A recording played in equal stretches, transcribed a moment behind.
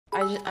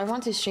I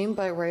want to stream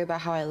but worry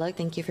about how I look.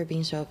 Thank you for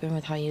being so open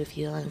with how you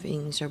feel and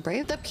being so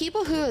brave. The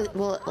people who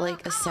will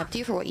like accept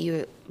you for what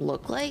you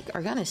look like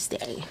are gonna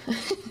stay.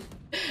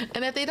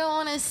 And if they don't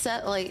want to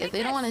if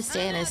they don't want to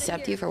stay and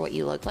accept you for what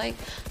you look like,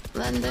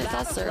 then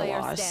that's their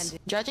loss.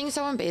 Judging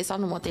someone based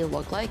on what they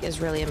look like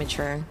is really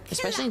immature,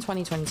 especially in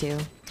 2022.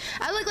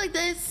 I look like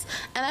this,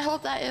 and I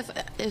hope that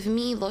if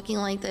me looking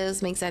like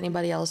this makes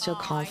anybody else feel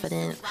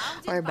confident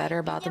or better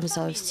about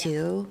themselves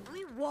too,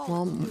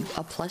 well,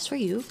 a plus for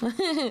you.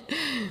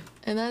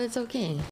 And that it's okay.